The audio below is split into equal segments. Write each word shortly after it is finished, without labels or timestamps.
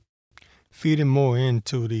feeding more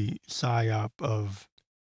into the psyop of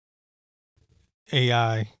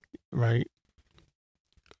AI, right?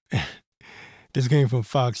 This came from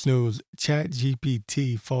Fox News.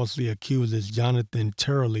 ChatGPT falsely accuses Jonathan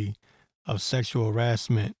Turley of sexual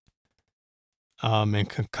harassment and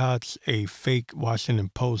concocts a fake Washington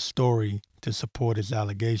Post story to support his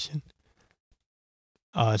allegation.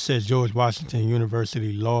 It says George Washington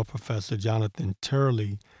University law professor Jonathan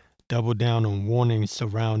Turley doubled down on warnings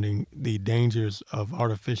surrounding the dangers of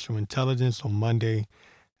artificial intelligence on Monday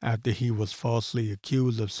after he was falsely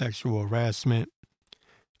accused of sexual harassment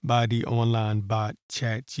by the online bot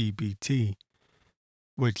ChatGPT,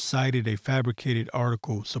 which cited a fabricated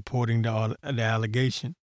article supporting the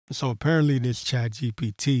allegation. So apparently, this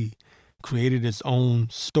ChatGPT created its own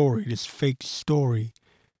story, this fake story,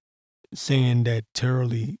 saying that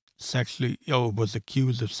Turley was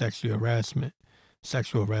accused of sexual harassment.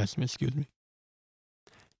 Excuse me.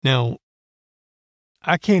 Now,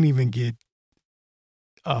 I can't even get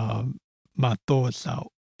my thoughts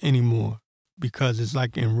out anymore because it's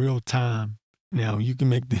like in real time. Now you can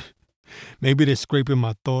make maybe they're scraping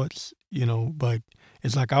my thoughts, but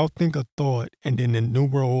it's like I'll think a thought and then the New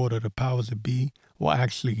World Order, the powers that be, will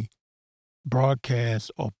actually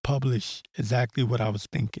broadcast or publish exactly what I was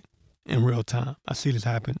thinking in real time. I see this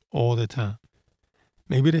happen all the time.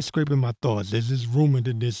 Maybe they're scraping my thoughts. There's this rumor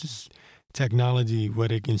that this is technology where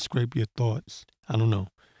they can scrape your thoughts. I don't know.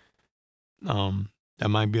 That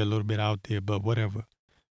might be a little bit out there, but whatever.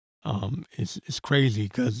 It's crazy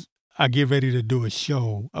because I get ready to do a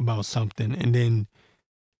show about something, and then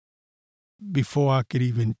before I could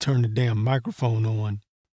even turn the damn microphone on,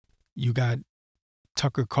 you got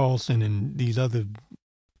Tucker Carlson and these other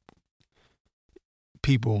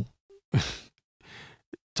people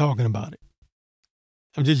talking about it.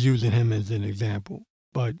 I'm just using him as an example,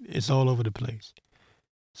 but it's all over the place.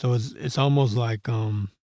 So it's almost like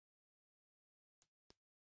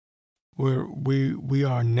we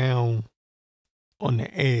are now on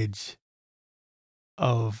the edge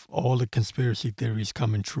of all the conspiracy theories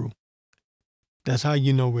coming true. That's how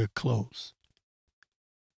you know we're close.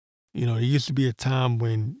 There used to be a time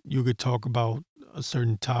when you could talk about a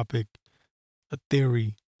certain topic, a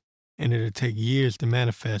theory, and it'll take years to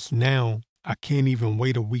manifest. Now, I can't even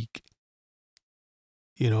wait a week,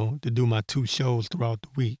 to do my 2 shows throughout the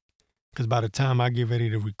week. Because by the time I get ready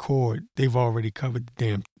to record, they've already covered the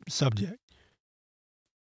damn subject.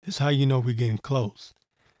 That's how you know we're getting close.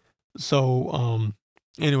 So,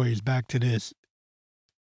 anyways, back to this.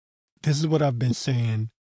 This is what I've been saying.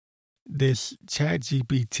 This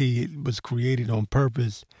ChatGPT was created on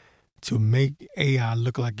purpose to make AI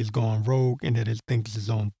look like it's going rogue and that it thinks its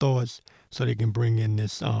own thoughts, so they can bring in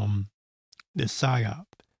this psyop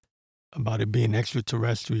about it being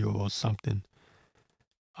extraterrestrial or something.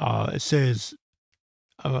 It says,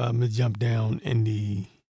 I'm gonna jump down in the.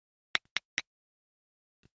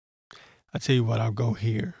 I tell you what, I'll go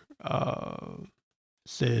here.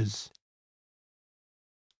 Says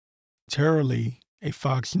Turley, a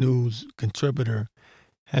Fox News contributor,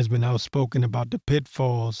 has been outspoken about the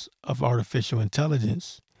pitfalls of artificial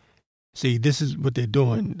intelligence. See, this is what they're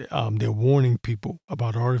doing. They're warning people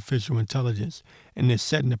about artificial intelligence, and they're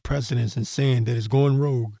setting the precedence and saying that it's going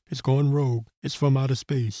rogue. It's going rogue. It's from outer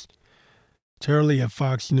space. Turley, a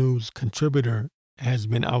Fox News contributor, has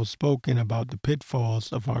been outspoken about the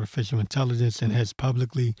pitfalls of artificial intelligence and has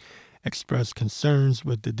publicly expressed concerns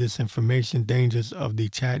with the disinformation dangers of the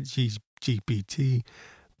ChatGPT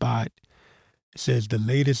bot. It says the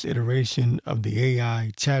latest iteration of the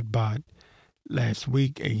AI chatbot. Last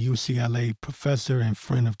week, a UCLA professor and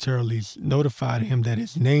friend of Turley's notified him that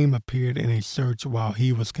his name appeared in a search while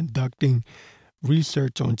he was conducting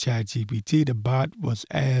research on ChatGPT. The bot was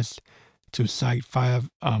asked to cite five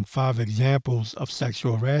examples of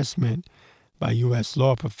sexual harassment by U.S.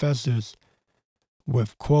 law professors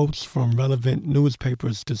with quotes from relevant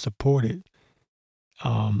newspapers to support it.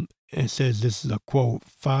 It says this is a quote.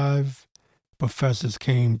 5 professors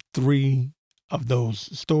came. 3 of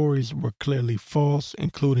those stories were clearly false,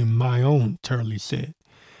 including my own, Turley said.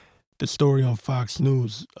 The story on Fox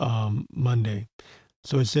News Monday.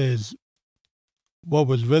 So it says, what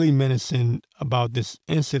was really menacing about this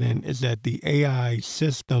incident is that the AI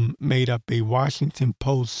system made up a Washington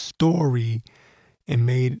Post story and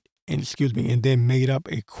then made up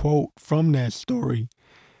a quote from that story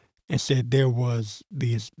and said there was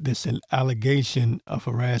this allegation of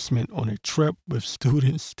harassment on a trip with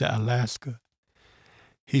students to Alaska.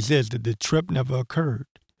 He says that the trip never occurred.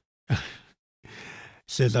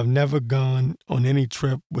 Says, I've never gone on any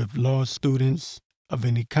trip with law students of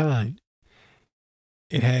any kind.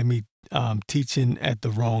 It had me teaching at the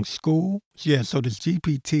wrong school. Yeah, so this Chat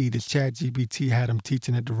GPT had him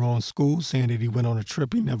teaching at the wrong school, saying that he went on a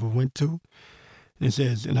trip he never went to. And it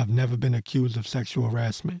says, and I've never been accused of sexual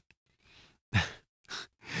harassment.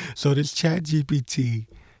 So this Chat GPT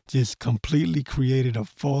just completely created a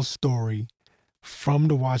false story from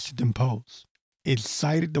the Washington Post. It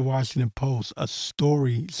cited the Washington Post, a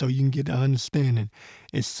story, so you can get the understanding.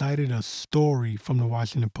 It cited a story from the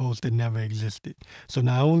Washington Post that never existed. So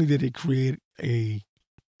not only did it create a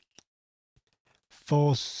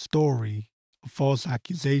false story, a false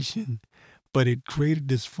accusation, but it created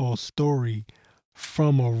this false story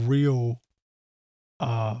from a real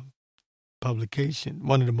publication,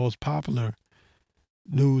 one of the most popular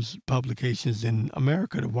news publications in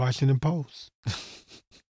America, the Washington Post.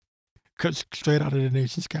 Straight out of the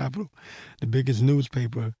nation's capital, the biggest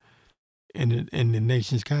newspaper in the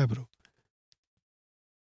nation's capital.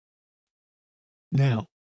 Now,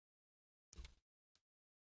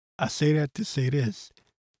 I say that to say this.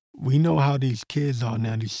 We know how these kids are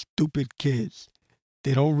now, these stupid kids.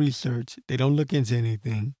 They don't research. They don't look into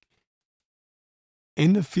anything.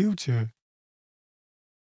 In the future,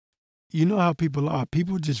 you know how people are.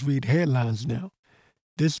 People just read headlines now.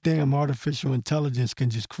 This damn artificial intelligence can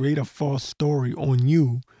just create a false story on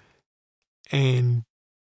you and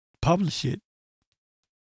publish it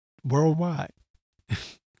worldwide.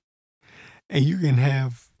 And you can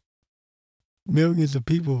have millions of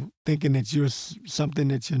people thinking that you're something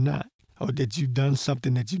that you're not, or that you've done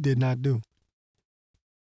something that you did not do.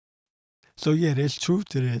 So yeah, there's truth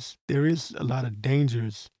to this. There is a lot of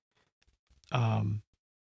dangers.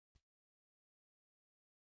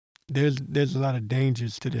 There's a lot of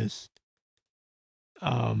dangers to this.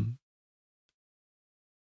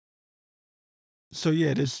 So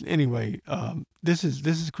yeah, this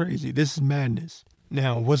is crazy. This is madness.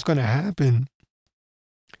 Now, what's going to happen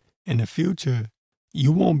in the future?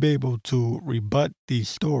 You won't be able to rebut these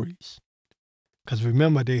stories, because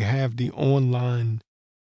remember, they have the online.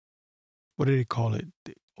 What do they call it?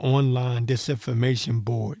 The online disinformation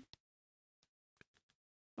board.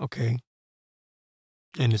 Okay,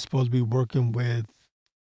 and it's supposed to be working with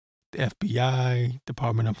the FBI,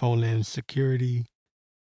 Department of Homeland Security,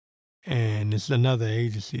 and it's another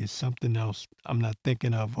agency. It's something else I'm not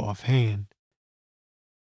thinking of offhand.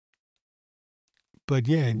 But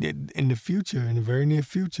yeah, in the future, in the very near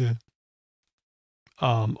future,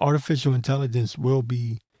 artificial intelligence will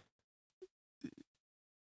be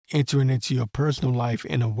entering into your personal life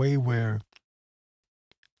in a way where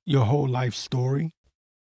your whole life story,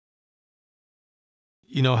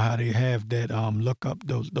 you know how they have that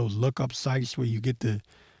those lookup sites where you get to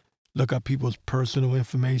look up people's personal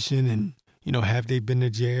information, and have they been to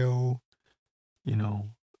jail,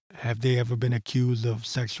 have they ever been accused of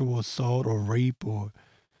sexual assault or rape, or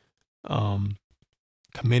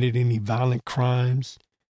committed any violent crimes,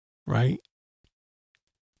 right?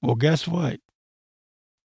 Well, guess what?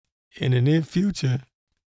 In the near future,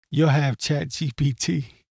 you'll have Chat GPT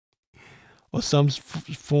or some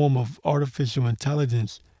form of artificial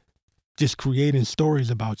intelligence just creating stories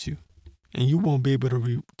about you, and you won't be able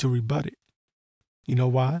to rebut it. You know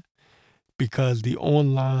why? Because the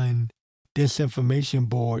online disinformation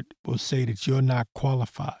board will say that you're not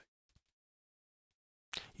qualified.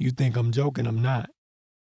 You think I'm joking? I'm not.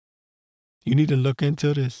 You need to look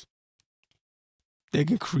into this. They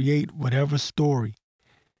can create whatever story,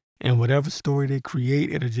 and whatever story they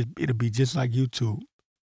create, it'll be just like YouTube.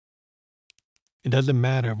 It doesn't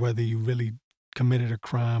matter whether you really committed a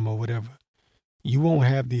crime or whatever. You won't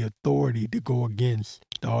have the authority to go against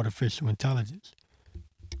the artificial intelligence.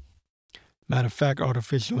 Matter of fact,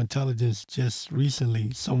 artificial intelligence, just recently,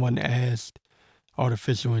 someone asked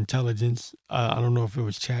artificial intelligence, I don't know if it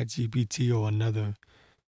was ChatGPT or another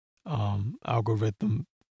algorithmic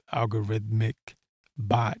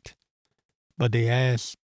bot, but they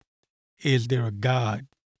asked, is there a God?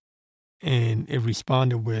 And it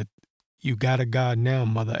responded with, you got a God now,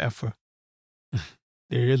 mother effer.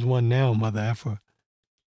 There is one now, mother effer.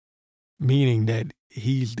 Meaning that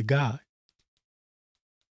he's the God.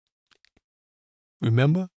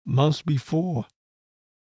 Remember, months before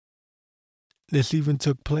this even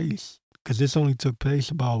took place, because this only took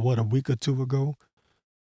place about, a week or two ago,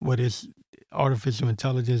 where this artificial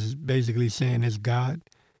intelligence is basically saying it's God.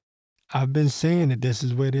 I've been saying that this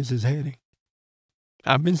is where this is heading.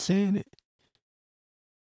 I've been saying it.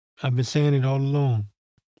 I've been saying it all along.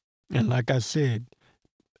 And like I said,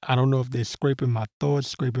 I don't know if they're scraping my thoughts,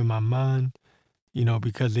 scraping my mind,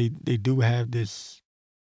 because they do have this,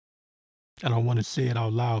 I don't want to say it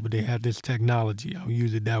out loud, but they have this technology. I'll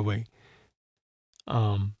use it that way.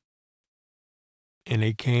 and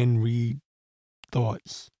they can read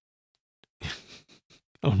thoughts.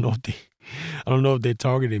 I don't know if they're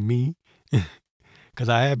targeting me, because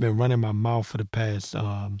I have been running my mouth for the past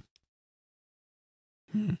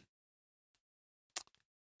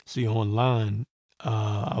see online.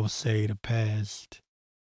 I would say the past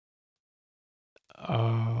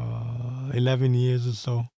 11 years or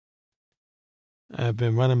so. I've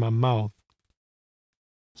been running my mouth,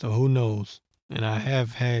 so who knows? And I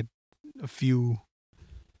have had a few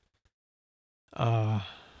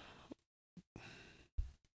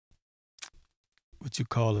what you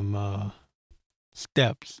call them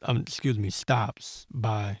stops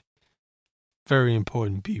by very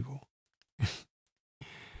important people.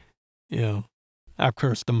 You know, I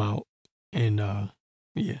cursed them out, and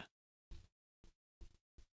yeah,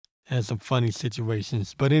 had some funny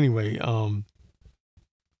situations. But anyway,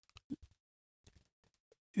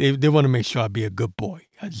 they want to make sure I be a good boy.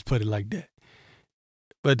 I just put it like that.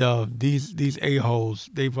 But these a-holes,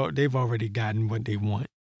 they've already gotten what they want.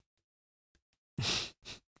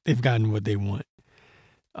 They've gotten what they want.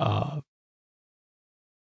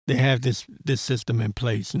 They have this system in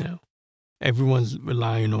place now. Everyone's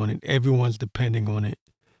relying on it. Everyone's depending on it.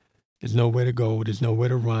 There's nowhere to go. There's nowhere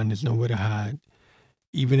to run. There's nowhere to hide.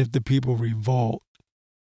 Even if the people revolt,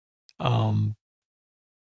 they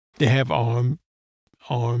have armed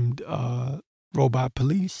robot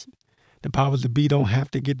police. The powers that be don't have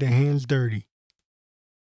to get their hands dirty.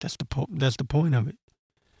 That's the point of it.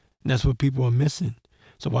 And that's what people are missing.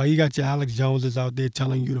 So while you got your Alex Joneses out there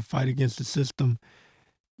telling you to fight against the system,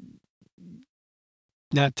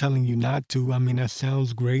 not telling you not to, I mean, that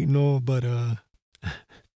sounds great and all, but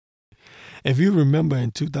if you remember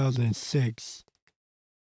in 2006,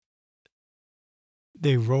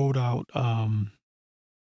 they rolled out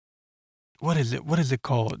what is it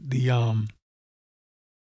called? The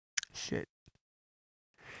shit.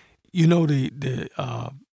 You know, the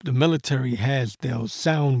military has those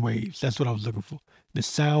sound waves. That's what I was looking for. The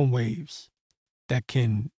sound waves that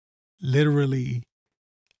can literally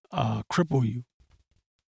cripple you,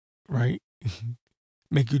 right?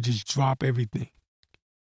 Make you just drop everything.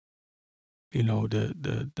 You know,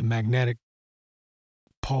 the magnetic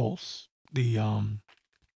pulse, the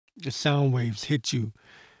sound waves hit you.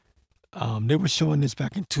 They were showing this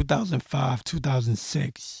back in 2005,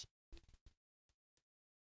 2006.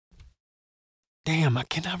 Damn, I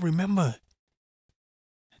cannot remember.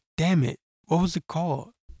 Damn it. What was it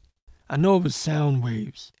called? I know it was sound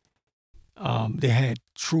waves. They had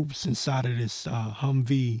troops inside of this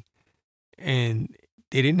Humvee, and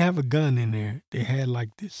they didn't have a gun in there. They had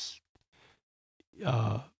like this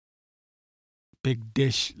big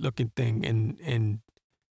dish looking thing, and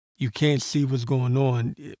you can't see what's going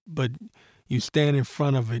on, but you stand in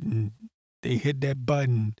front of it and they hit that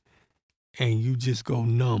button and you just go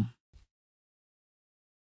numb.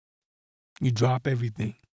 You drop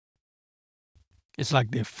everything. It's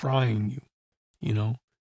like they're frying you, you know?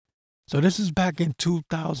 So this is back in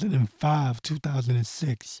 2005,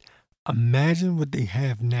 2006. Imagine what they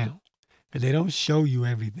have now, because they don't show you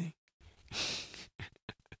everything.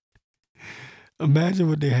 Imagine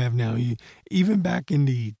what they have now. Even back in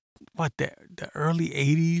the early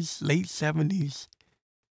 80s, late 70s,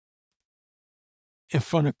 in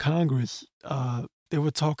front of Congress, they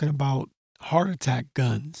were talking about heart attack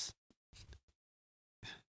guns.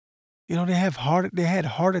 You know, they had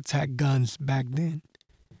heart attack guns back then.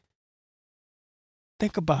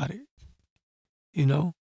 Think about it. You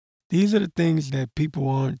know, these are the things that people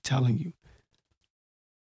aren't telling you.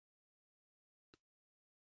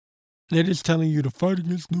 They're just telling you to fight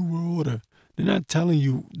against New World Order. They're not telling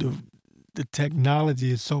you the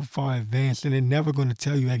technology is so far advanced, and they're never going to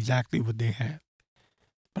tell you exactly what they have.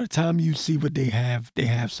 By the time you see what they have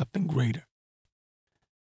something greater.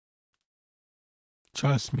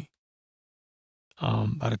 Trust me.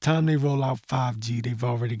 By the time they roll out 5G, they've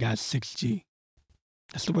already got 6G.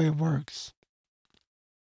 That's the way it works.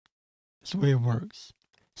 That's the way it works.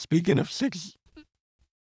 Speaking of 6G,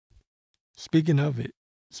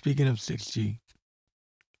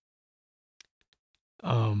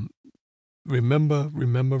 remember,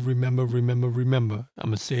 I'm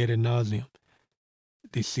going to say it ad nauseum.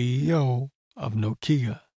 The CEO of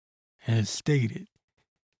Nokia has stated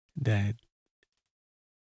that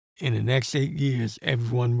in the next 8 years,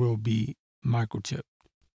 everyone will be microchipped.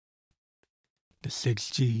 The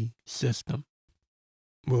 6G system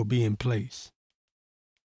will be in place.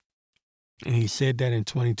 And he said that in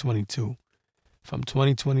 2022. From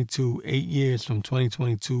 2022, 8 years from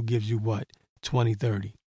 2022 gives you what?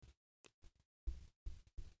 2030.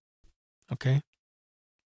 Okay?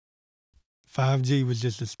 5G was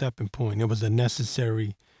just a stepping point. It was a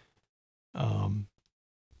necessary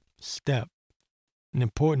step, an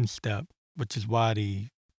important step, which is why the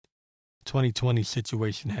 2020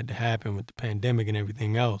 situation had to happen with the pandemic and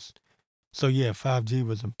everything else. So yeah, 5G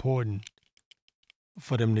was important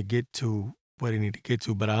for them to get to where they need to get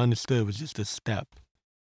to, but I understood it was just a step.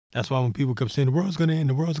 That's why when people kept saying, the world's going to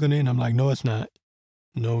end, I'm like, no, it's not.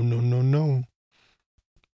 No.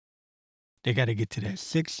 They got to get to that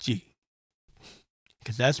 6G,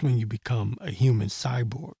 because that's when you become a human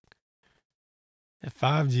cyborg. That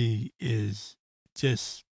 5G is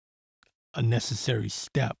just a necessary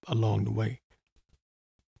step along the way.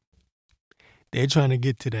 They're trying to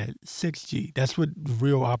get to that 6G. That's what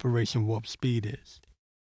real Operation Warp Speed is.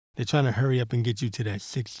 They're trying to hurry up and get you to that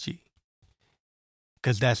 6G.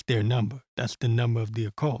 Because that's their number. That's the number of the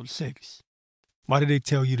occult, 6. Why did they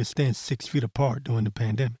tell you to stand 6 feet apart during the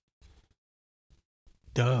pandemic?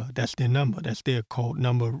 Duh, that's their number. That's their occult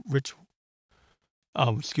number ritual.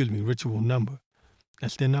 Ritual number.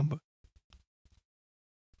 That's their number.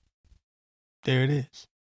 There it is.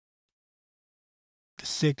 The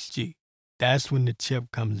 6G. That's when the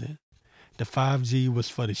chip comes in. The 5G was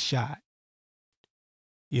for the shot.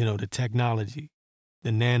 The technology,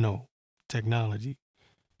 the nano technology.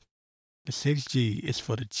 The 6G is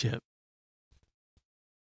for the chip.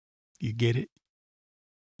 You get it?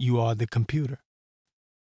 You are the computer.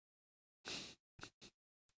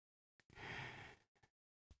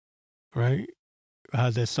 Right?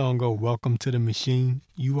 How's that song go? Welcome to the machine.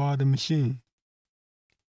 You are the machine.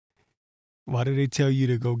 Why do they tell you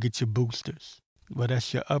to go get your boosters? Well,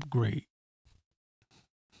 that's your upgrade.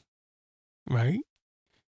 Right?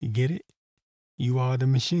 You get it? You are the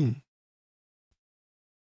machine.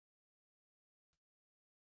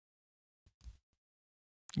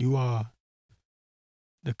 You are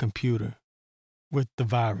the computer with the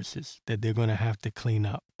viruses that they're going to have to clean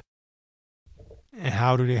up. And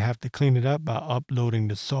how do they have to clean it up? By uploading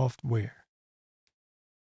the software.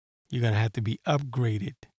 You're going to have to be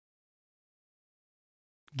upgraded.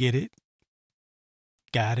 Get it?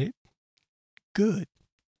 Got it? Good.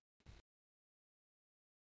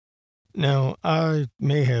 Now, I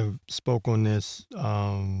may have spoke on this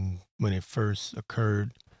when it first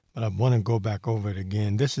occurred, but I want to go back over it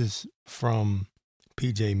again. This is from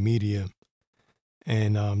PJ Media,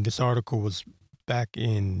 and this article was back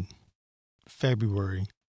in February,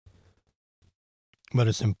 but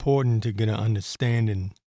it's important to get an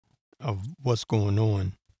understanding of what's going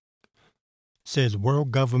on. It says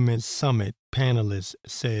World Government Summit panelist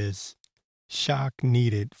says shock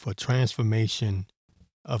needed for transformation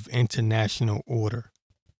of international order.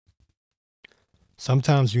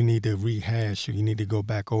 Sometimes you need to rehash or you need to go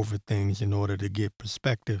back over things in order to get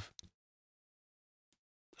perspective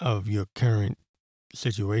of your current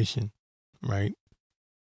situation, right?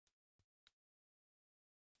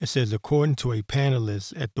 It says, according to a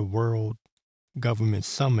panelist at the World Government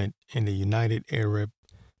Summit in the United Arab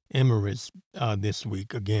Emirates this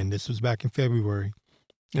week, again, this was back in February,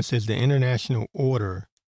 it says the international order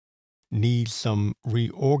needs some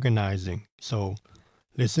reorganizing. So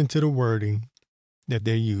listen to the wording that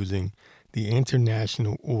they're using, the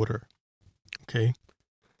international order, okay?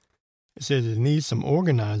 It says it needs some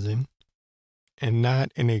organizing and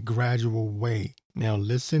not in a gradual way. Now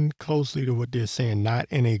listen closely to what they're saying, not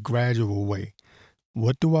in a gradual way.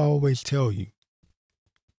 What do I always tell you?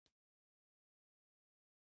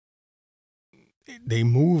 They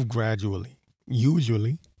move gradually,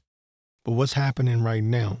 usually. But what's happening right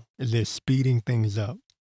now is they're speeding things up.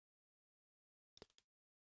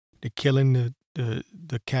 They're killing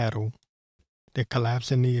the cattle. They're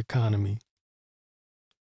collapsing the economy.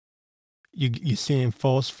 You're seeing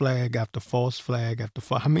false flag after false flag after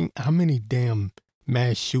false. How many damn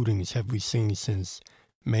mass shootings have we seen since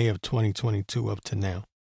May of 2022 up to now?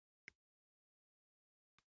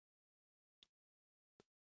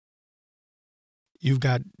 You've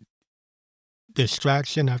got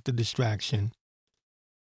distraction after distraction.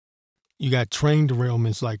 You got train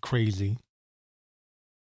derailments like crazy.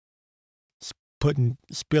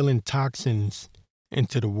 Spilling toxins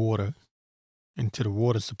into the water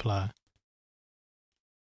supply.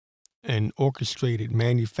 An orchestrated,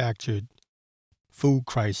 manufactured food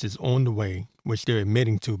crisis on the way, which they're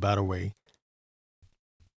admitting to, by the way.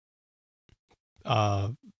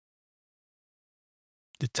 The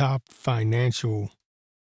top financial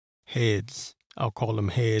heads, I'll call them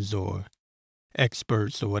heads or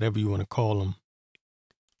experts or whatever you want to call them,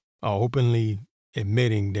 are openly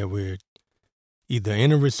admitting that we're either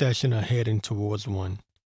in a recession or heading towards one.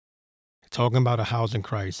 Talking about a housing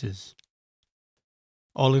crisis.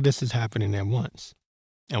 All of this is happening at once.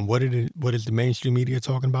 And what is the mainstream media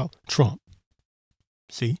talking about? Trump.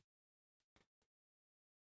 See?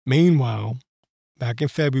 Meanwhile, back in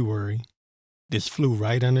February, this flew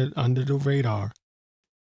right under the radar.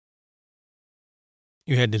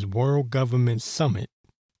 You had this World Government Summit,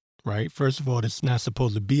 right? First of all, it's not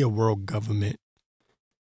supposed to be a world government.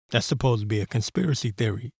 That's supposed to be a conspiracy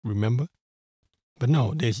theory, remember? But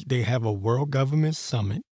no, they have a World Government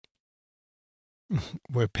Summit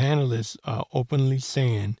where panelists are openly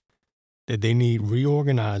saying that they need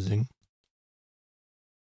reorganizing,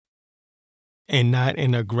 and not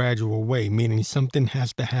in a gradual way, meaning something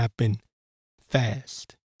has to happen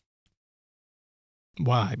fast.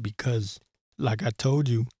 Why? Because, like I told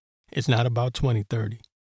you, it's not about 2030.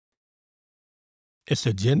 It's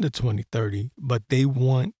Agenda 2030, but they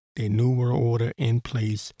want their New World Order in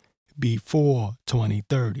place before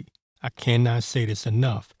 2030. I cannot say this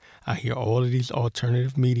enough. I hear all of these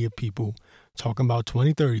alternative media people talking about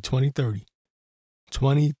 2030, 2030.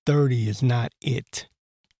 2030 is not it.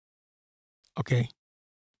 Okay?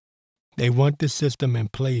 They want this system in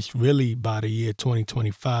place really by the year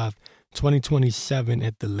 2025, 2027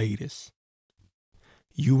 at the latest.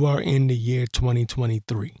 You are in the year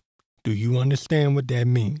 2023. Do you understand what that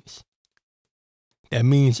means? That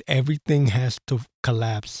means everything has to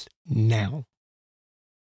collapse now.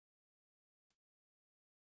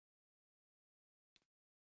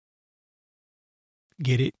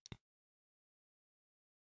 Get it?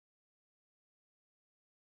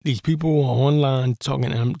 These people are online talking,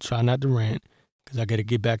 and I'm trying not to rant because I got to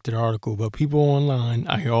get back to the article, but people online,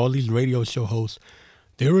 I hear all these radio show hosts,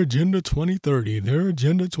 their Agenda 2030, their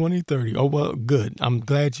Agenda 2030. Oh, well, good. I'm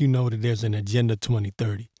glad you know that there's an Agenda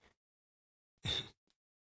 2030.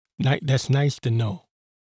 That's nice to know.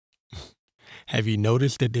 Have you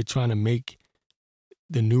noticed that they're trying to make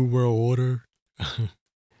the New World Order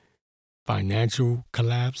financial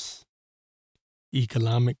collapse,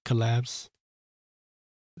 economic collapse,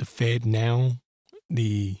 the Fed now,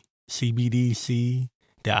 the CBDC,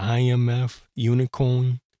 the IMF,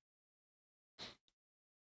 unicorn,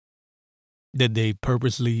 that they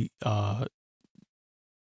purposely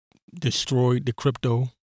destroyed the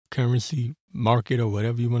cryptocurrency market or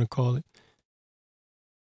whatever you want to call it,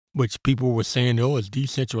 which people were saying, oh, it's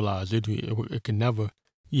decentralized. It can never.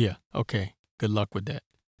 Yeah, okay. Good luck with that.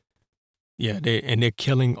 Yeah, they're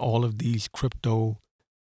killing all of these crypto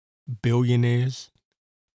billionaires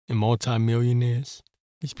and multimillionaires.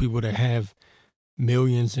 These people that have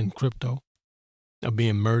millions in crypto are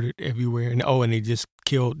being murdered everywhere. And they just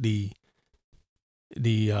killed the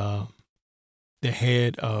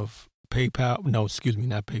head of PayPal. No, excuse me,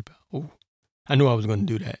 not PayPal. Oh, I knew I was going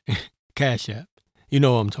to do that. Cash App. You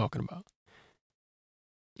know what I'm talking about.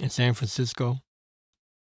 In San Francisco,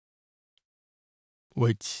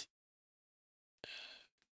 which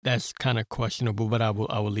that's kind of questionable, but I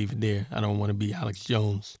will leave it there. I don't want to be Alex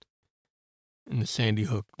Jones in the Sandy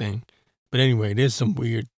Hook thing. But anyway, there's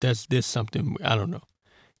something, I don't know.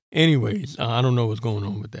 Anyways, I don't know what's going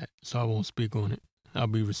on with that, so I won't speak on it. I'll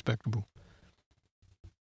be respectable.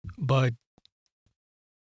 But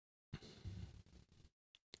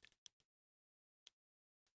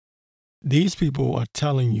these people are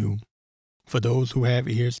telling you, for those who have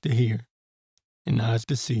ears to hear and eyes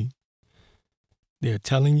to see, they're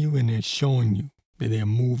telling you and they're showing you that they're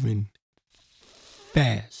moving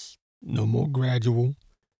fast. No more gradual,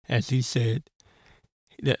 as he said.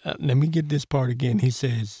 Let me get this part again. He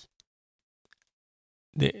says,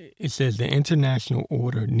 it says the international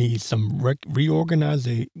order needs some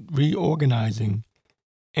reorganizing,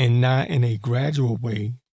 and not in a gradual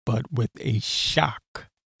way, but with a shock.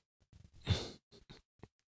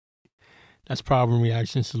 That's problem,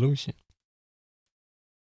 reaction, solution.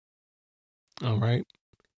 All right.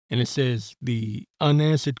 And it says the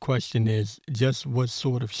unanswered question is just what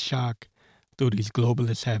sort of shock do these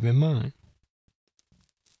globalists have in mind?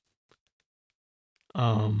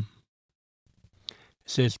 It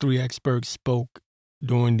says 3 experts spoke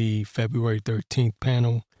during the February 13th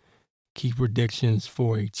panel. Key predictions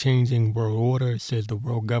for a changing world order. It says the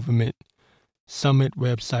World Government Summit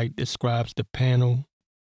website describes the panel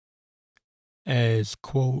as,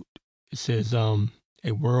 quote, it says, a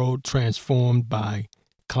world transformed by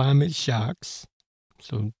climate shocks.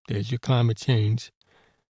 So there's your climate change.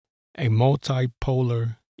 A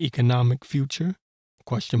multipolar economic future,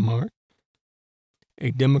 question mark.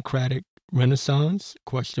 A democratic renaissance,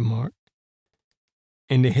 question mark.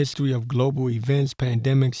 In the history of global events,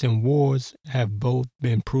 pandemics and wars have both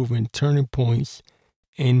been proven turning points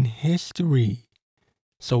in history.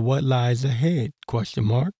 So what lies ahead, question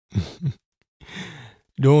mark.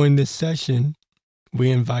 During this session, we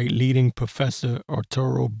invite leading Professor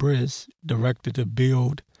Arturo Briz, director, to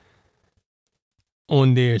build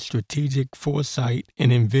on their strategic foresight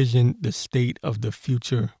and envision the state of the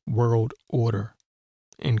future world order,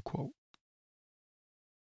 end quote.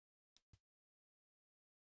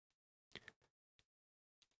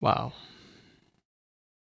 Wow.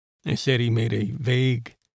 They said he made a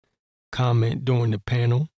vague comment during the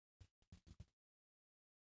panel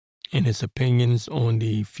in his opinions on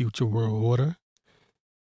the future world order.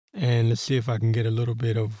 And let's see if I can get a little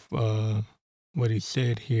bit of what he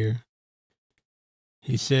said here.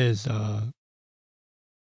 He says,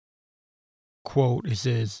 quote, it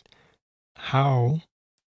says, how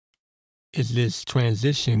is this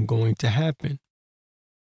transition going to happen?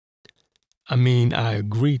 I mean, I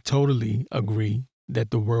totally agree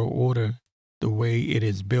that the world order, the way it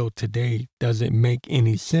is built today, doesn't make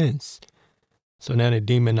any sense. So now they're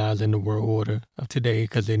demonizing the world order of today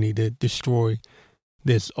because they need to destroy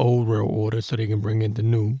this old world order so they can bring in the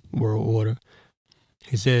new world order.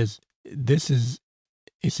 He says, it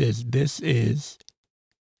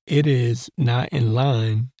is not in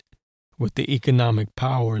line with the economic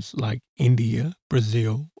powers like India,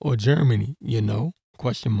 Brazil, or Germany,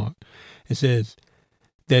 question mark. It says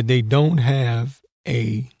that they don't have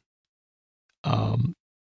and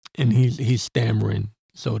he's stammering,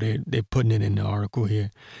 so they're putting it in the article here.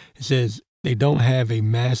 It says they don't have a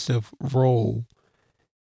massive role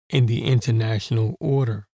in the international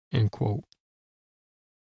order, end quote.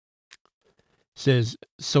 It says,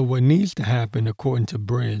 so what needs to happen, according to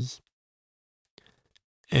Briz,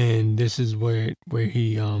 and this is where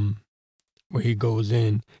he goes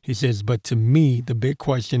in. He says, but to me, the big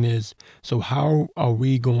question is, so how are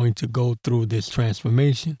we going to go through this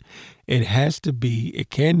transformation? It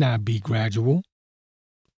cannot be gradual.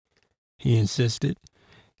 He insisted.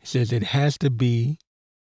 He says it has to be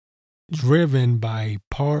driven by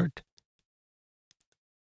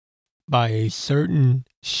a certain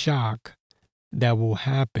shock that will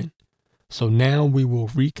happen. So now we will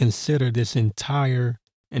reconsider this entire,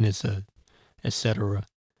 and it's a, et cetera.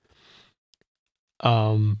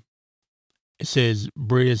 It says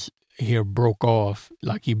Briz here broke off,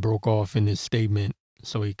 like he broke off in his statement,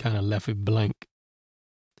 so he kind of left it blank,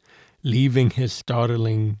 leaving his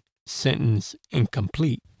startling sentence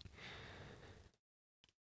incomplete.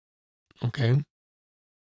 Okay.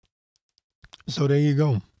 So there you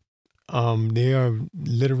go. They are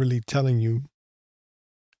literally telling you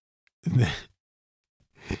that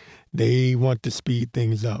they want to speed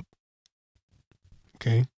things up.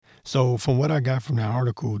 Okay. So from what I got from that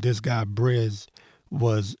article, this guy Briz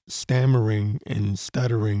was stammering and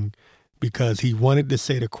stuttering because he wanted to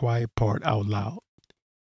say the quiet part out loud.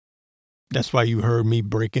 That's why you heard me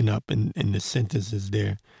breaking up in the sentences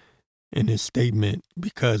there in his statement,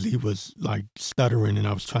 because he was like stuttering and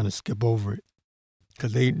I was trying to skip over it.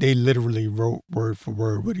 Because they literally wrote word for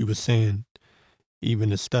word what he was saying, even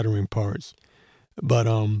the stuttering parts. But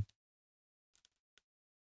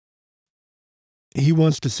he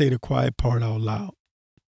wants to say the quiet part out loud.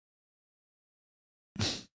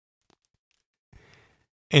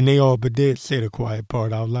 And they all but did say the quiet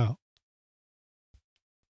part out loud.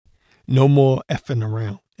 No more effing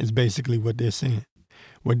around is basically what they're saying.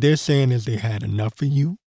 What they're saying is they had enough of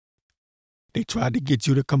you. They tried to get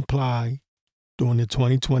you to comply during the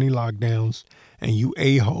 2020 lockdowns, and you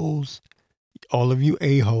a-holes, all of you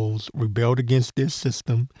a-holes, rebelled against their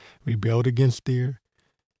system, rebelled against their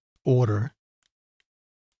order,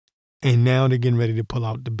 and now they're getting ready to pull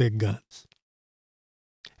out the big guns.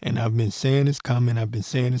 And I've been saying it's coming. I've been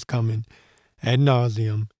saying it's coming ad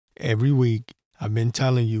nauseum every week. I've been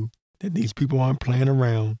telling you that these people aren't playing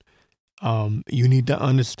around. You need to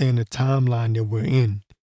understand the timeline that we're in.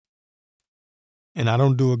 And I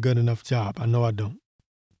don't do a good enough job. I know I don't.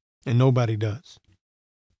 And nobody does.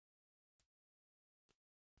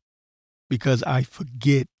 Because I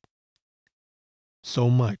forget so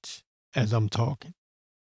much as I'm talking.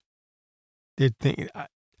 There are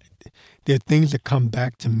things that come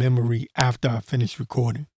back to memory after I finish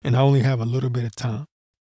recording. And I only have a little bit of time.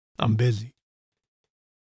 I'm busy.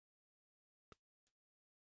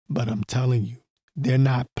 But I'm telling you, they're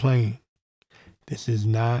not playing. This is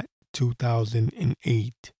not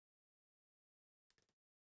 2008.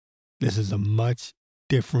 This is a much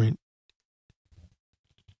different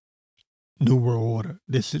new world order.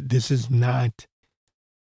 This is not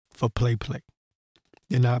for play.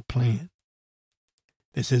 They're not playing.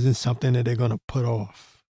 This isn't something that they're going to put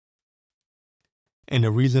off. And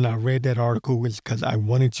the reason I read that article is because I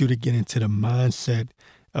wanted you to get into the mindset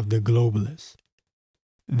of the globalists.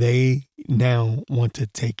 They now want to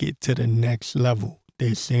take it to the next level.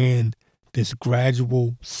 They're saying this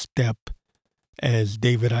gradual step, as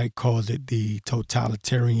David Icke calls it, the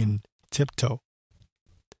totalitarian tiptoe,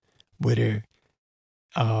 where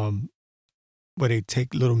they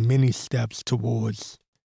take little mini steps towards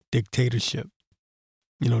dictatorship.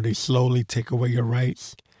 They slowly take away your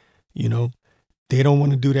rights. They don't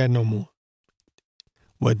want to do that no more.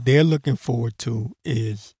 What they're looking forward to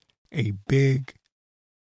is a big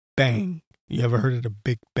bang. You ever heard of the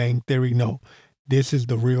Big Bang Theory? No, this is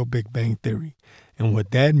the real Big Bang Theory. And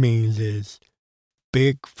what that means is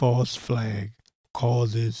big false flag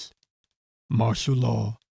causes martial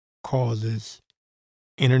law, causes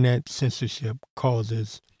internet censorship,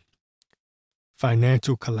 causes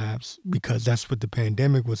financial collapse, because that's what the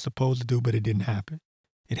pandemic was supposed to do, but it didn't happen.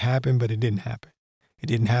 It happened, but it didn't happen. It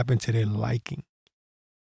didn't happen to their liking.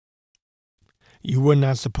 You were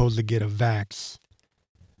not supposed to get a vax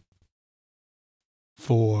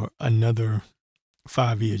for another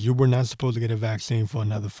 5 years. You were not supposed to get a vaccine for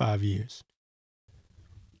another 5 years.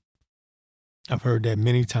 I've heard that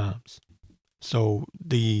many times. So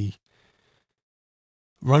the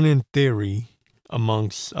running theory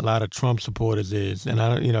amongst a lot of Trump supporters is, and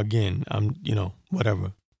I don't, again, I'm,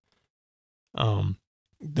 whatever.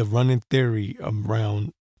 The running theory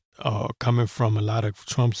around coming from a lot of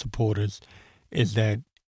Trump supporters is that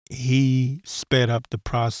he sped up the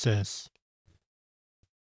process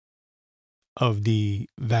of the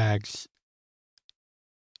vax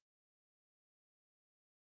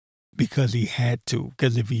because he had to.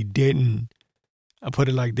 Because if he didn't, I put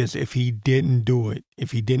it like this, if he didn't do it,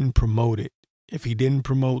 if he didn't promote it, if he didn't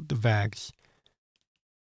promote the vax,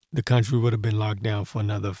 the country would have been locked down for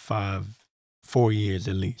another 4 years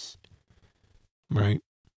at least, right?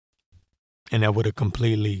 And that would have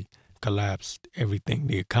completely collapsed everything,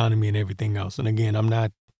 the economy and everything else. And again, I'm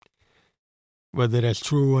not, whether that's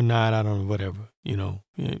true or not, I don't know, whatever,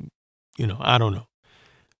 I don't know.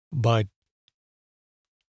 But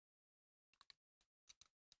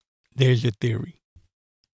there's your theory.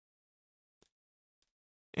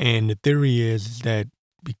 And the theory is that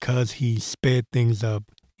because he sped things up,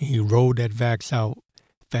 he rolled that vax out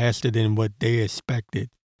faster than what they expected.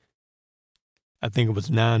 I think it was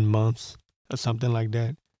 9 months or something like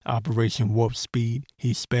that. Operation Warp Speed.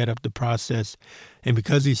 He sped up the process. And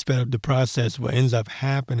because he sped up the process, what ends up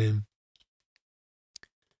happening,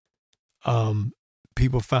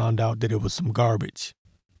 people found out that it was some garbage,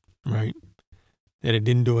 right? That it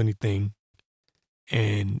didn't do anything.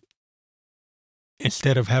 And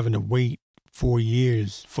instead of having to wait 4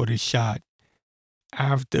 years for this shot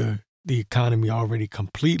after the economy already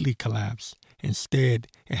completely collapsed, instead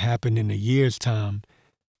it happened in a year's time,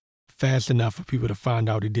 fast enough for people to find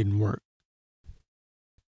out it didn't work.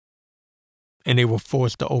 And they were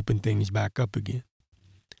forced to open things back up again.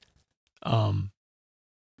 And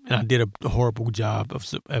I did a horrible job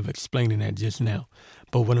of explaining that just now.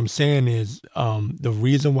 But what I'm saying is the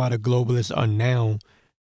reason why the globalists are now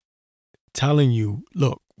telling you,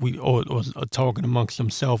 look, or talking amongst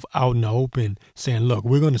themselves out in the open, saying, look,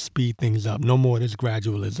 we're going to speed things up. No more of this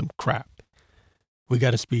gradualism crap. We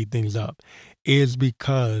got to speed things up. Is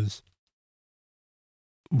because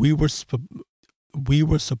we were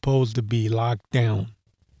supposed to be locked down.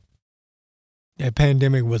 That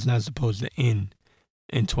pandemic was not supposed to end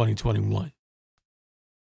in 2021.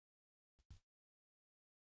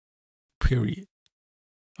 Period.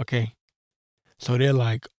 Okay? So they're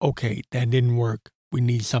like, okay, that didn't work. We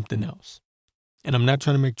need something else. And I'm not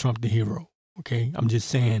trying to make Trump the hero, okay? I'm just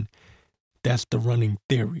saying that's the running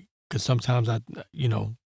theory. Because sometimes I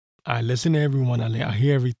listen to everyone, I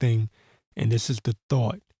hear everything, and this is the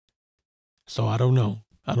thought. So I don't know.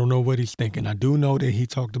 I don't know what he's thinking. I do know that he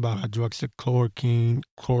talked about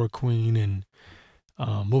hydroxychloroquine, and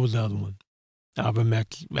what was the other one?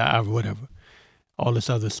 Ivermectin, whatever. All this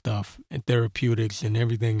other stuff, and therapeutics and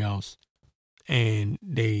everything else. And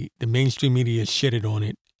the mainstream media shitted on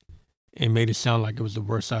it and made it sound like it was the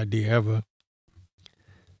worst idea ever.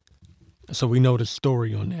 So we know the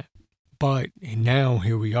story on that. But now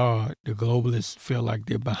here we are, the globalists feel like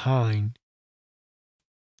they're behind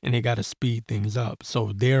and they got to speed things up.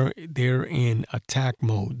 So they're in attack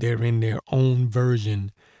mode. They're in their own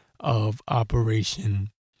version of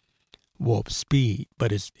Operation Warp Speed,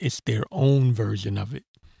 but it's their own version of it.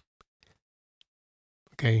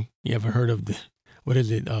 Okay, you ever heard of what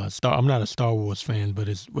is it? I'm not a Star Wars fan, but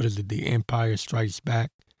what is it? The Empire Strikes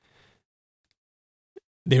Back.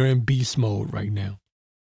 They're in beast mode right now.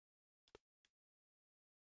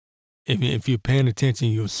 If you're paying attention,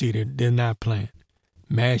 you'll see that they're not playing.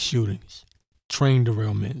 Mass shootings, train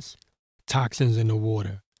derailments, toxins in the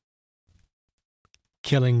water,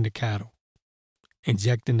 killing the cattle.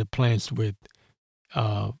 injecting the plants with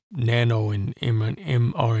nano and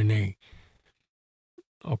mRNA.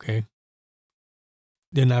 Okay?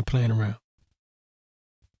 They're not playing around.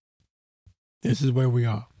 This is where we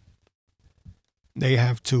are. They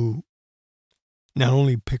have to not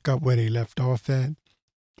only pick up where they left off at,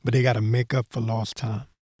 but they got to make up for lost time.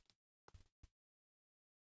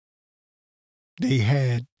 They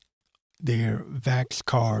had their vax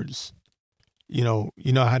cards. You know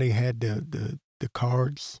how they had the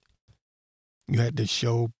cards? You had to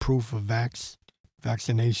show proof of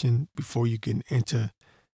vaccination before you can enter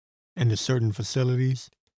into certain facilities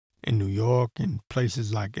in New York and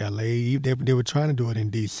places like LA. They were trying to do it in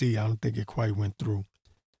DC. I don't think it quite went through.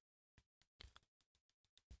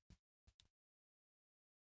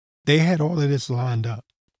 They had all of this lined up,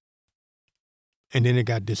 and then it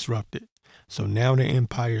got disrupted. So now the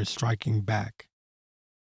empire is striking back.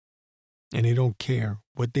 And they don't care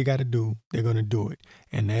what they got to do, they're going to do it.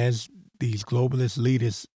 And as these globalist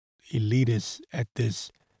elitists at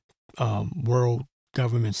this World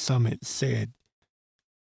Government Summit said,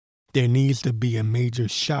 there needs to be a major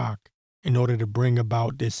shock in order to bring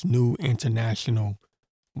about this new international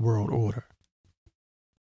world order.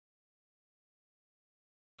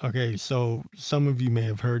 Okay, so some of you may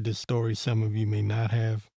have heard this story, some of you may not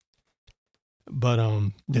have. But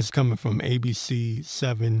this is coming from ABC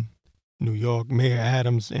 7, New York. Mayor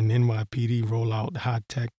Adams and NYPD roll out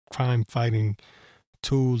high-tech crime-fighting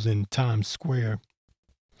tools in Times Square.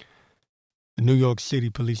 The New York City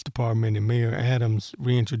Police Department and Mayor Adams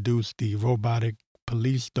reintroduced the robotic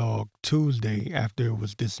police dog Tuesday after it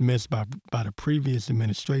was dismissed by the previous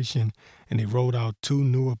administration, and they rolled out 2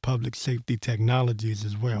 newer public safety technologies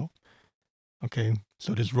as well. Okay,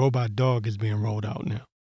 so this robot dog is being rolled out now.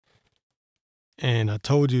 And I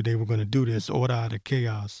told you they were going to do this, order out of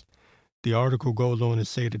chaos. The article goes on to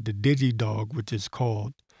say that the DigiDog, which is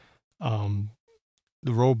called,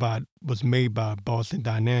 the robot was made by Boston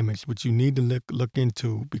Dynamics, which you need to look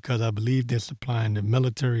into because I believe they're supplying the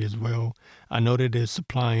military as well. I know that they're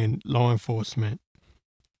supplying law enforcement.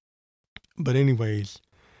 But anyways,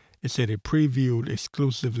 it said it previewed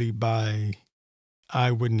exclusively by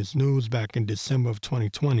Eyewitness News back in December of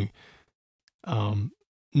 2020.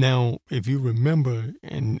 Now, if you remember,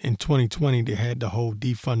 in 2020, they had the whole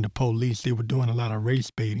defund the police. They were doing a lot of race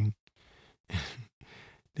baiting.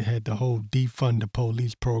 They had the whole defund the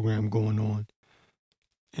police program going on.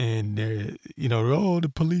 And,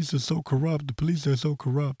 the police are so corrupt. The police are so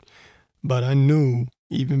corrupt. But I knew,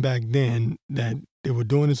 even back then, that they were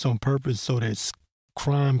doing this on purpose so that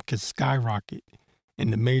crime could skyrocket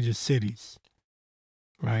in the major cities,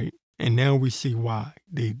 right? And now we see why.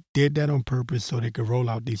 They did that on purpose so they could roll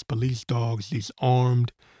out these police dogs, these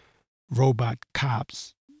armed robot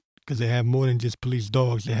cops, because they have more than just police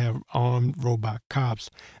dogs. They have armed robot cops.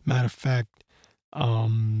 Matter of fact,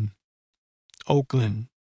 Oakland,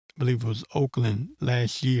 I believe it was Oakland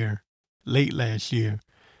late last year,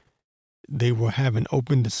 they were having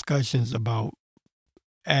open discussions about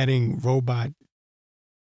adding robot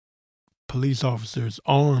police officers,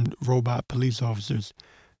 armed robot police officers,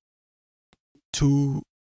 to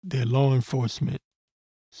their law enforcement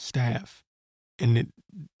staff, and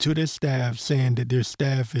to their staff, saying that their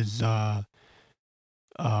staff is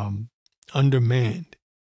undermanned.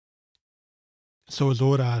 So it's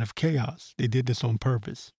order out of chaos. They did this on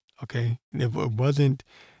purpose, okay? It wasn't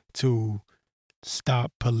to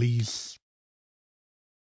stop police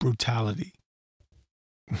brutality,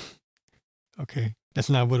 okay? That's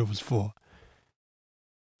not what it was for.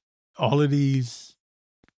 All of these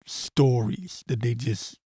stories that they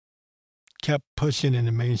just kept pushing in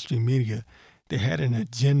the mainstream media, they had an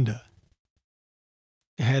agenda.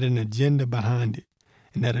 They had an agenda behind it.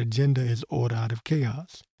 And that agenda is order out of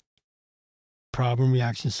chaos. Problem,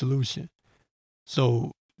 reaction, solution.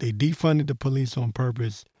 So they defunded the police on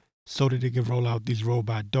purpose so that they could roll out these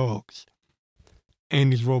robot dogs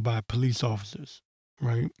and these robot police officers,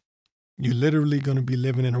 right? You're literally going to be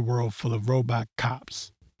living in a world full of robot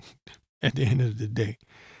cops at the end of the day.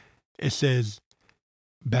 It says,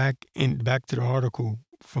 back to the article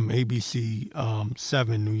from ABC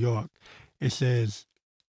 7, New York, it says,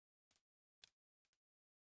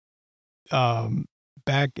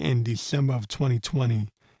 back in December of 2020,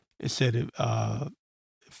 it said, I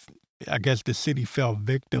guess the city fell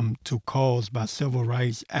victim to calls by civil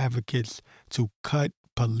rights advocates to cut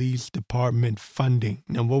police department funding.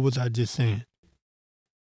 Now, what was I just saying?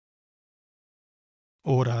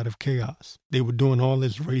 Order out of chaos. They were doing all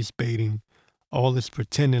this race baiting, all this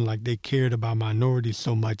pretending like they cared about minorities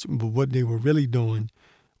so much, but what they were really doing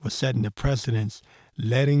was setting the precedence,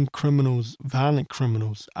 letting criminals, violent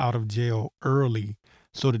criminals, out of jail early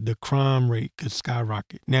so that the crime rate could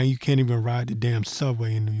skyrocket. Now you can't even ride the damn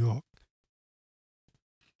subway in New York.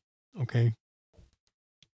 Okay?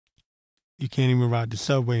 You can't even ride the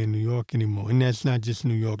subway in New York anymore. And that's not just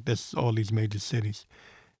New York, that's all these major cities.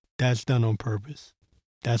 That's done on purpose.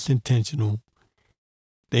 That's intentional.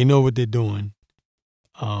 They know what they're doing.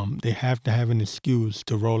 They have to have an excuse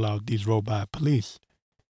to roll out these robot police.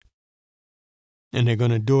 And they're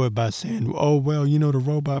going to do it by saying, oh, well, you know, the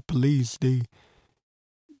robot police,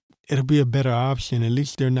 it'll be a better option. At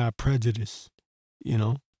least they're not prejudiced, you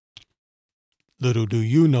know. Little do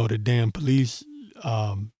you know the damn police,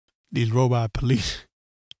 these robot police,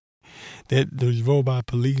 that those robot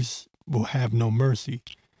police will have no mercy.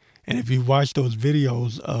 And if you watch those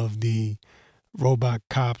videos of the robot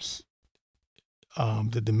cops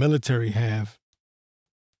that the military have,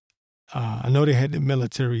 I know they had the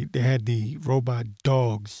military, they had the robot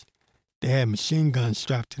dogs. They had machine guns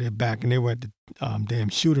strapped to their back, and they were at the damn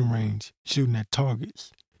shooting range, shooting at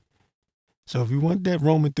targets. So if you want that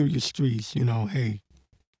roaming through your streets, you know, hey,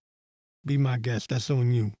 be my guest. That's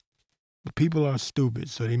on you. But people are stupid,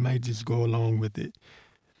 so they might just go along with it.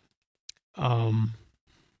 Let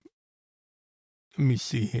me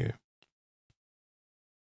see here.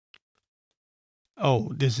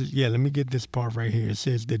 Oh, let me get this part right here. It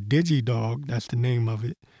says the DigiDog, that's the name of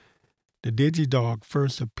it. The DigiDog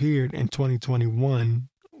first appeared in 2021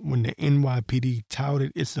 when the NYPD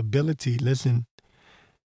touted its ability,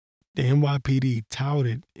 the NYPD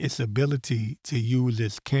touted its ability to use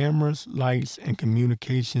its cameras, lights, and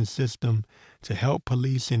communication system to help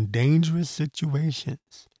police in dangerous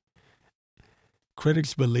situations.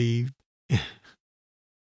 Critics believed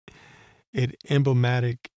it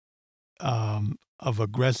emblematic of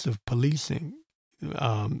aggressive policing.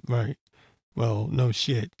 Right. Well, no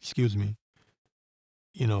shit. Excuse me.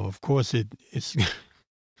 You know, of course it's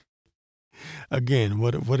again,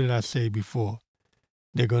 what did I say before?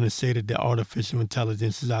 They're going to say that the artificial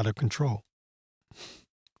intelligence is out of control.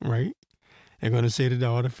 Right? They're going to say that the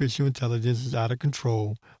artificial intelligence is out of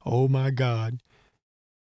control. Oh my God.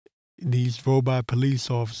 These robot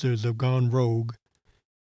police officers have gone rogue.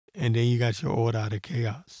 And then you got your order out of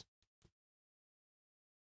chaos.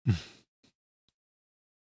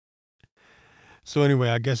 So anyway,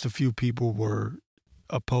 I guess a few people were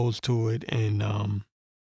opposed to it, and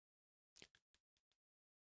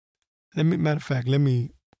let me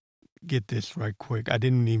get this right quick. I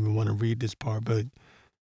didn't even want to read this part, but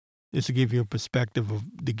just to give you a perspective of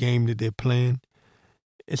the game that they're playing.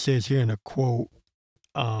 It says here in a quote,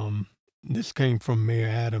 this came from Mayor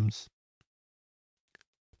Adams.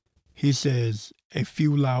 He says, a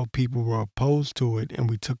few loud people were opposed to it, and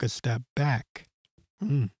we took a step back.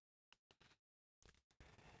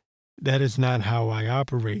 That is not how I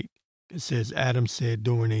operate. It says Adams said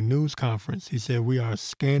during a news conference. He said, we are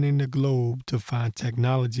scanning the globe to find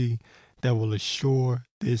technology that will assure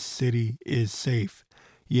this city is safe.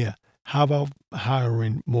 Yeah. How about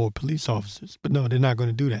hiring more police officers? But no, they're not going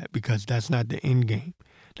to do that because that's not the end game.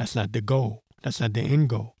 That's not the goal. That's not the end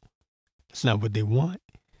goal. That's not what they want.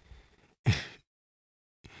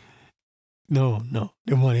 No.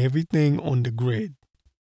 They want everything on the grid,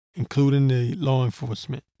 including the law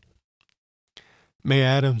enforcement. Mayor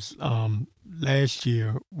Adams last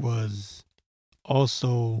year was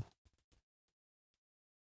also,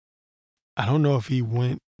 I don't know if he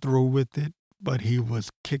went through with it, but he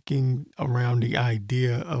was kicking around the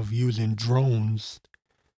idea of using drones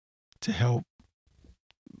to help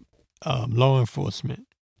law enforcement.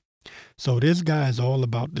 So this guy is all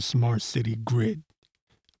about the smart city grid.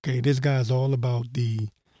 Okay, this guy is all about the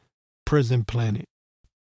prison planet,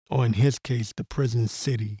 or in his case, the prison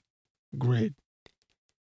city grid.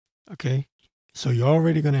 Okay, so you're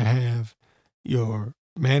already going to have your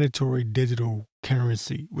mandatory digital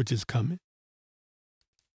currency, which is coming.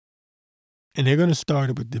 And they're going to start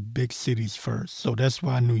it with the big cities first. So that's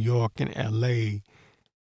why New York and LA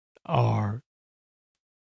are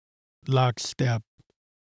lockstep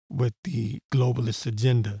with the globalist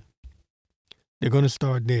agenda. They're going to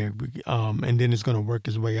start there, and then it's going to work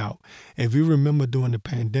its way out. If you remember during the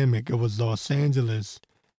pandemic, it was Los Angeles,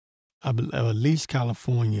 at least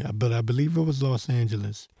California, but I believe it was Los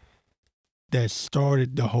Angeles that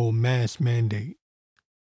started the whole mask mandate.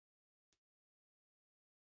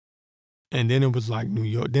 And then it was like New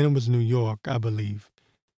York. Then it was New York, I believe.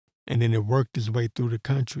 And then it worked its way through the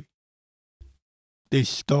country. They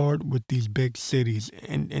start with these big cities,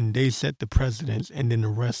 and they set the precedents, and then the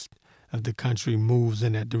rest of the country moves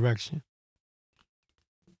in that direction.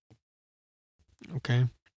 Okay?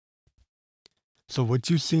 So what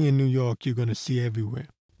you see in New York, you're going to see everywhere.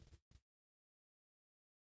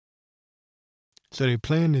 So they're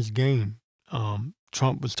playing this game.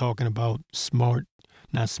 Trump was talking about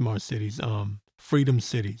not smart cities, freedom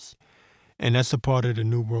cities. And that's a part of the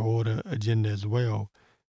New World Order agenda as well.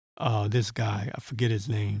 This guy, I forget his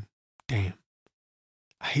name. Damn.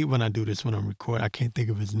 I hate when I do this when I'm recording. I can't think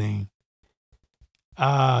of his name.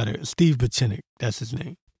 Steve Buchanan. That's his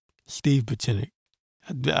name. Steve Buchanan.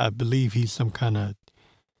 I believe he's some kind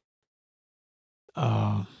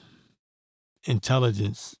of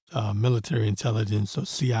intelligence, military intelligence or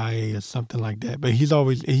CIA or something like that. But he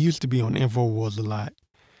used to be on InfoWars a lot.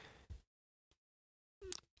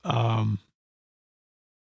 Do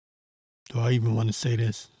I even want to say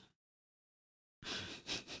this?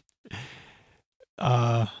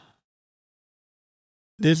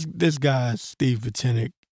 This guy, Steve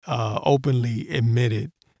Buchanan, openly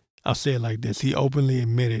admitted, I'll say it like this, he openly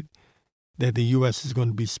admitted that the U.S. is going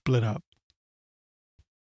to be split up.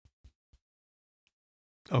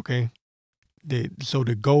 Okay? So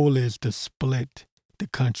the goal is to split the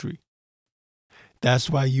country. That's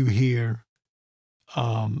why you hear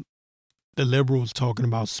the liberals talking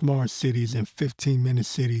about smart cities and 15-minute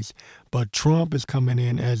cities, but Trump is coming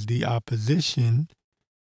in as the opposition,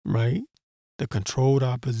 right? The controlled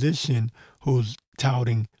opposition who's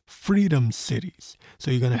touting freedom cities.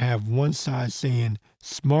 So you're going to have one side saying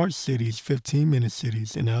smart cities, 15-minute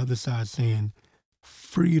cities, and the other side saying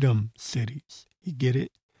freedom cities. You get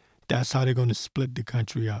it? That's how they're going to split the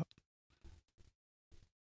country up.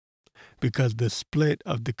 Because the split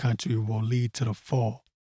of the country will lead to the fall,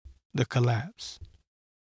 the collapse.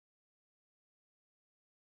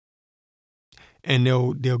 And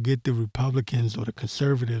they'll get the Republicans or the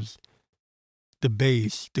conservatives, the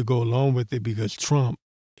base, to go along with it because Trump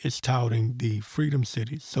is touting the freedom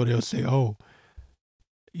cities. So they'll say, oh,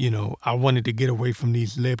 I wanted to get away from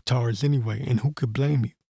these libtards anyway. And who could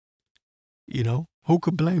blame you? Who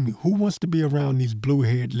could blame you? Who wants to be around these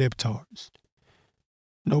blue-haired libtards?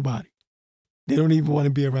 Nobody. They don't even want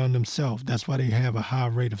to be around themselves. That's why they have a high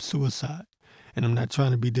rate of suicide. And I'm not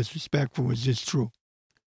trying to be disrespectful. It's just true.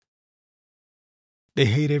 They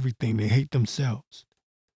hate everything. They hate themselves.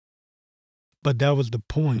 But that was the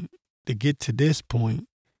point, to get to this point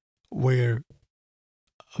where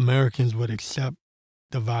Americans would accept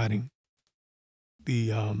dividing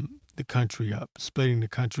the country up, splitting the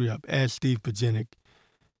country up, as Steve Buchanan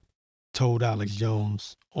told Alex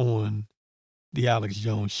Jones on the Alex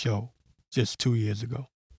Jones show just 2 years ago.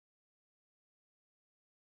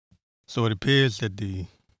 So it appears that the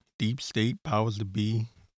deep state powers that be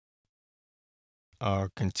are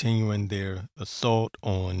continuing their assault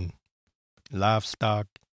on livestock,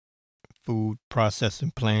 food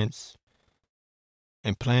processing plants,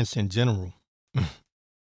 and plants in general.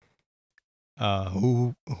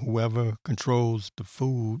 Whoever controls the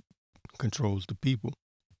food controls the people.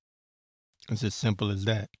 It's as simple as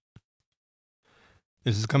that.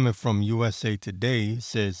 This is coming from USA Today. It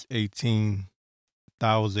says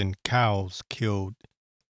 18,000 cows killed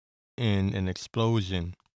in an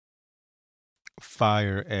explosion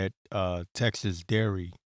fire at Texas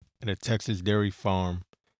dairy, at a Texas dairy farm,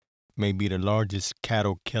 may be the largest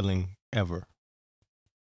cattle killing ever.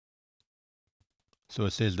 So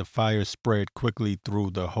it says the fire spread quickly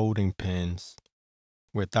through the holding pens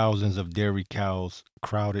where thousands of dairy cows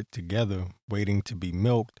crowded together, waiting to be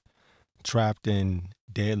milked, trapped in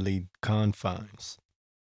deadly confines.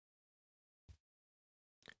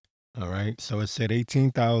 All right, so it said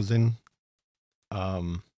 18,000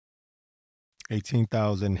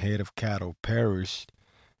 head of cattle perished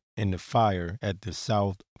in the fire at the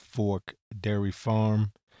South Fork Dairy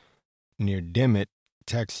Farm near Dimmitt,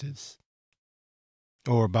 Texas,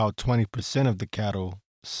 or about 20% of the cattle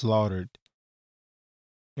slaughtered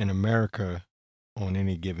in America on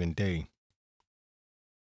any given day.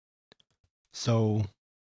 So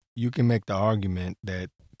you can make the argument that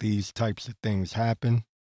these types of things happen,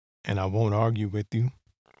 and I won't argue with you,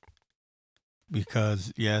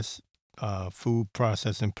 because yes, food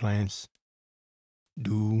processing plants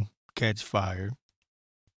do catch fire,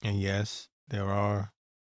 and yes, there are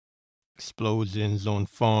explosions on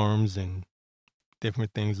farms and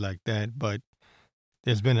different things like that, but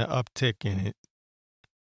there's been an uptick in it.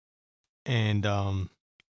 And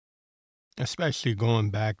especially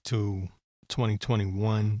going back to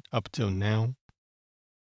 2021 up till now,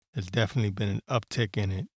 there's definitely been an uptick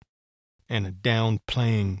in it and a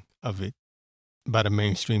downplaying of it by the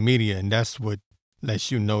mainstream media, and that's what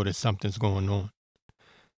lets you know that something's going on.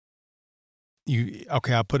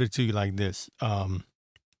 I'll put it to you like this.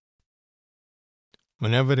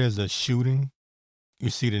 Whenever there's a shooting, you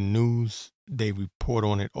see the news they report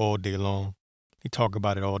on it all day long. They talk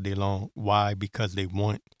about it all day long. Why? Because they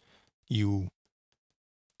want you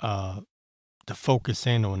to focus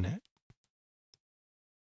in on that.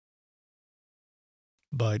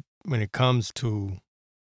 But when it comes to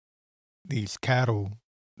these cattle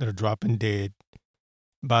that are dropping dead,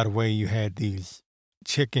 by the way, you had these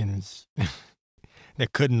chickens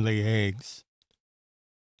that couldn't lay eggs.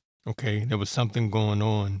 Okay, there was something going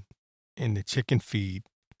on in the chicken feed,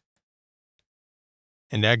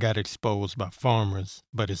 and that got exposed by farmers,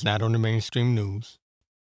 but it's not on the mainstream news.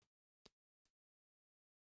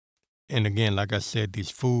 And again, like I said,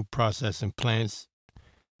 these food processing plants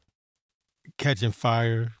catching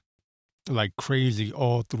fire like crazy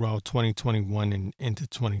all throughout 2021 and into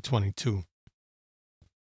 2022.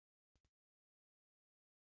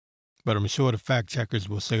 But I'm sure the fact checkers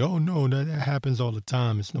will say, oh, no, that happens all the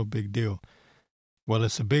time. It's no big deal. Well,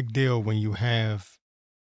 it's a big deal when you have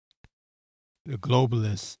the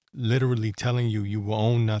globalists literally telling you you will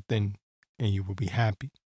own nothing and you will be happy.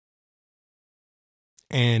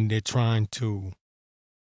 And they're trying to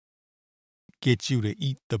get you to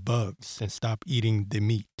eat the bugs and stop eating the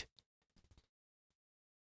meat.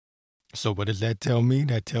 So what does that tell me?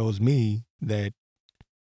 That tells me that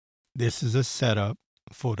this is a setup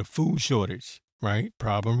for the food shortage, right?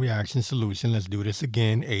 Problem, reaction, solution. Let's do this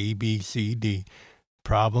again. A, B, C, D.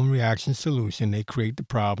 Problem, reaction, solution. They create the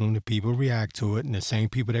problem. The people react to it. And the same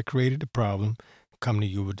people that created the problem come to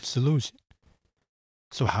you with the solution.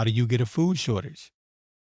 So how do you get a food shortage?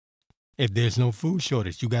 If there's no food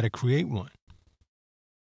shortage, you got to create one.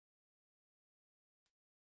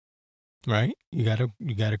 Right? You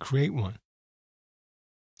gotta create one.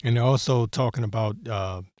 And they're also talking about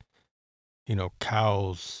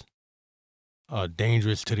cows are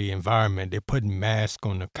dangerous to the environment. They're putting masks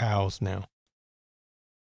on the cows now.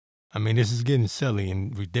 I mean, this is getting silly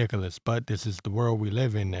and ridiculous, but this is the world we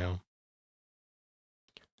live in now.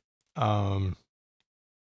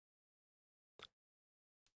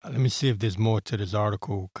 Let me see if there's more to this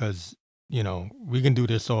article, because we can do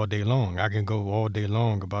this all day long. I can go all day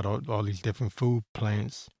long about all these different food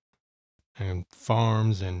plants and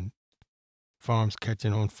farms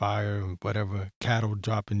catching on fire and whatever, cattle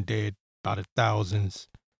dropping dead by the thousands,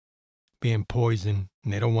 being poisoned.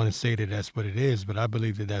 And they don't want to say that that's what it is, but I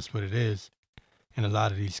believe that that's what it is in a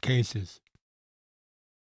lot of these cases.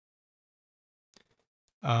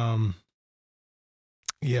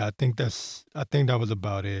 Yeah, I think that was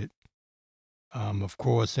about it. Of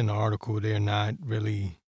course, in the article, they're not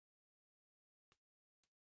really,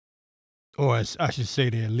 or I should say,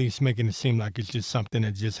 they're at least making it seem like it's just something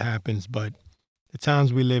that just happens. But the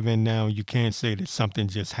times we live in now, you can't say that something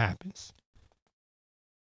just happens,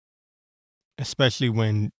 especially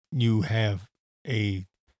when you have a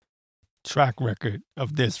track record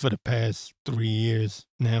of this for the past 3 years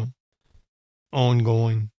now,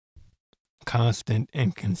 ongoing, constant,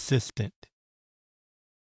 and consistent.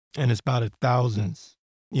 And it's by the thousands,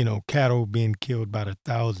 cattle being killed by the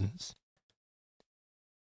thousands.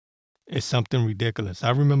 It's something ridiculous. I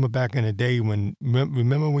remember back in the day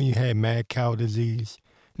remember when you had mad cow disease?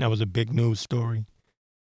 And that was a big news story.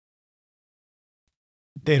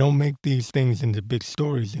 They don't make these things into big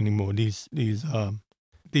stories anymore. These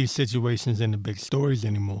situations into big stories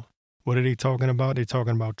anymore. What are they talking about? They're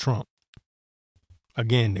talking about Trump.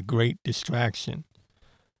 Again, the great distraction.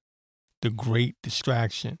 The great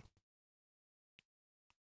distraction.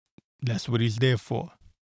 That's what he's there for.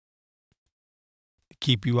 To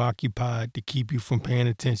keep you occupied, to keep you from paying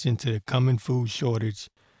attention to the coming food shortage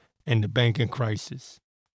and the banking crisis.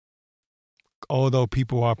 Although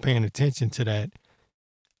people are paying attention to that,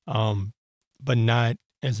 but not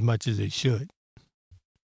as much as they should.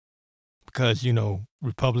 Because,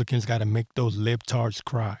 Republicans got to make those libtards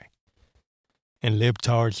cry. And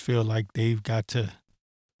libtards feel like they've got to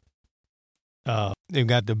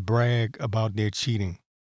brag about their cheating,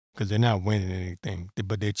 because they're not winning anything,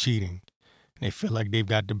 but they're cheating. And they feel like they've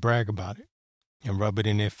got to brag about it and rub it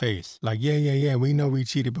in their face. Like, yeah, we know we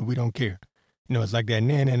cheated, but we don't care. It's like that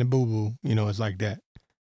nan and boo-boo, it's like that.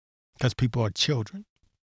 Because people are children.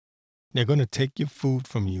 They're going to take your food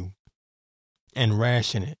from you and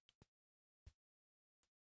ration it.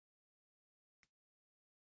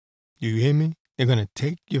 Do you hear me? They're going to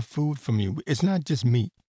take your food from you. It's not just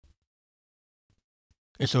meat.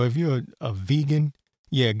 And so if you're a vegan,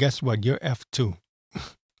 yeah, guess what? You're F2.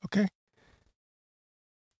 Okay?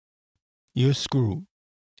 You're screwed.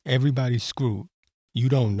 Everybody's screwed. You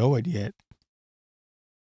don't know it yet.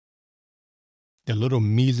 The little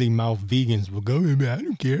measly mouth vegans will go, I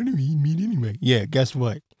don't care. I don't eat meat anyway. Yeah, guess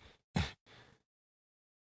what?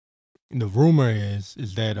 The rumor is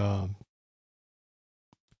that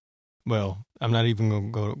Well, I'm not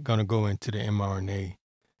even gonna go into the mRNA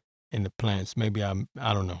in the plants. Maybe I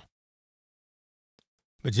don't know.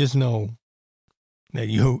 But just know that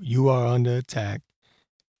you are under attack,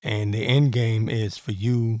 and the end game is for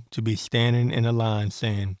you to be standing in a line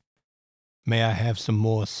saying, "May I have some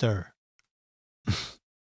more, sir?"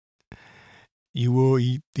 You will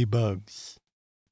eat the bugs.